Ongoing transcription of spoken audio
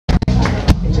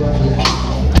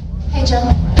Joe?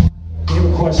 We have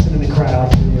a question in the crowd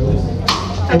for you.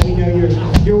 And we know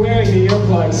you're wearing the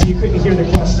earplugs, so you couldn't hear the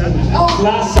question. Oh.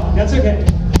 Last song, that's okay.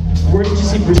 Where did you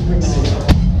see Bruce Springsteen?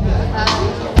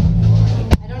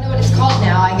 I don't know what it's called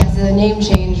now. I guess it's a name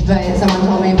change, but someone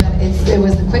told me. But it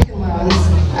was the Quicken Loans.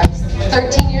 I was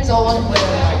 13 years old,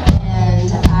 and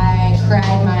I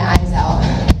cried my eyes out.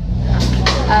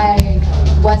 I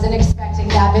wasn't expecting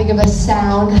that big of a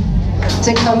sound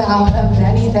to come out of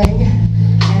anything,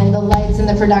 and the lights and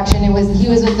the production. He was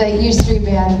with the U Street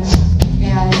Band,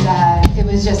 and it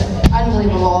was just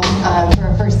unbelievable for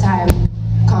a first time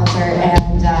concert,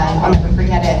 and I'll never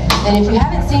forget it. And if you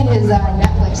haven't seen his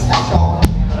Netflix special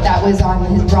that was on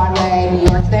his Broadway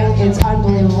New York thing, it's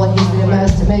unbelievable. He's the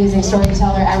most amazing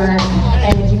storyteller ever,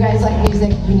 and if you guys like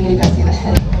music, you need to go see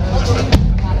that.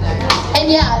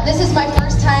 And yeah, this is my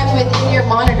first time with in-ear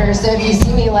monitors, so if you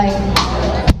see me like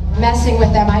messing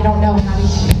with them, I don't know how to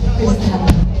use them.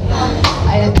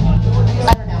 I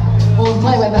don't know. We'll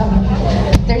play with them.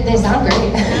 They sound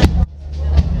great.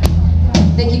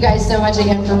 Thank you guys so much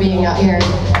again for being out here.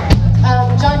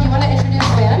 John, do you want to introduce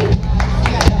the band?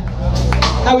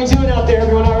 How we doing out there?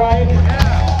 Everyone all right?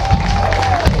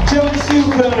 Joe and Sue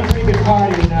put on a pretty good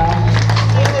party now.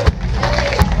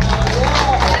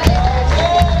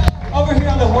 Over here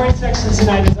on the horn section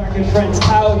tonight is our good friends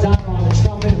Kyle O'Donnell on the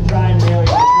trumpet and Brian Bailey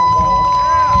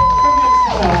on the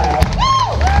trombone.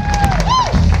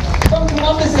 From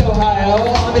Columbus, Ohio,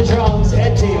 on the drums,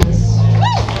 Ed Davis.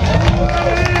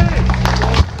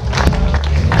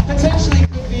 Potentially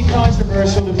could be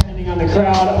controversial depending on the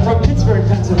crowd. From Pittsburgh,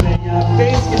 Pennsylvania,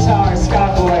 bass guitar,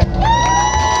 Scott Boyer.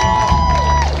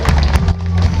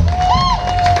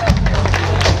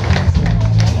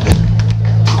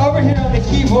 Over here on the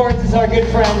keyboards is our good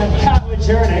friend Pat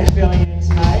Jernick filling in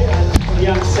tonight from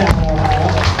Youngstown, Ohio.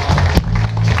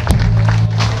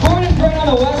 Born and bred on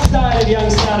the west side of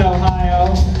Youngstown,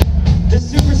 Ohio, the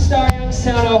superstar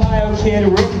Youngstown, Ohio kid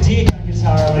Rick Deek on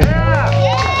guitar over here.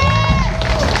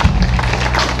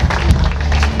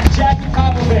 Jackie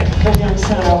Popovic from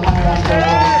Youngstown, Ohio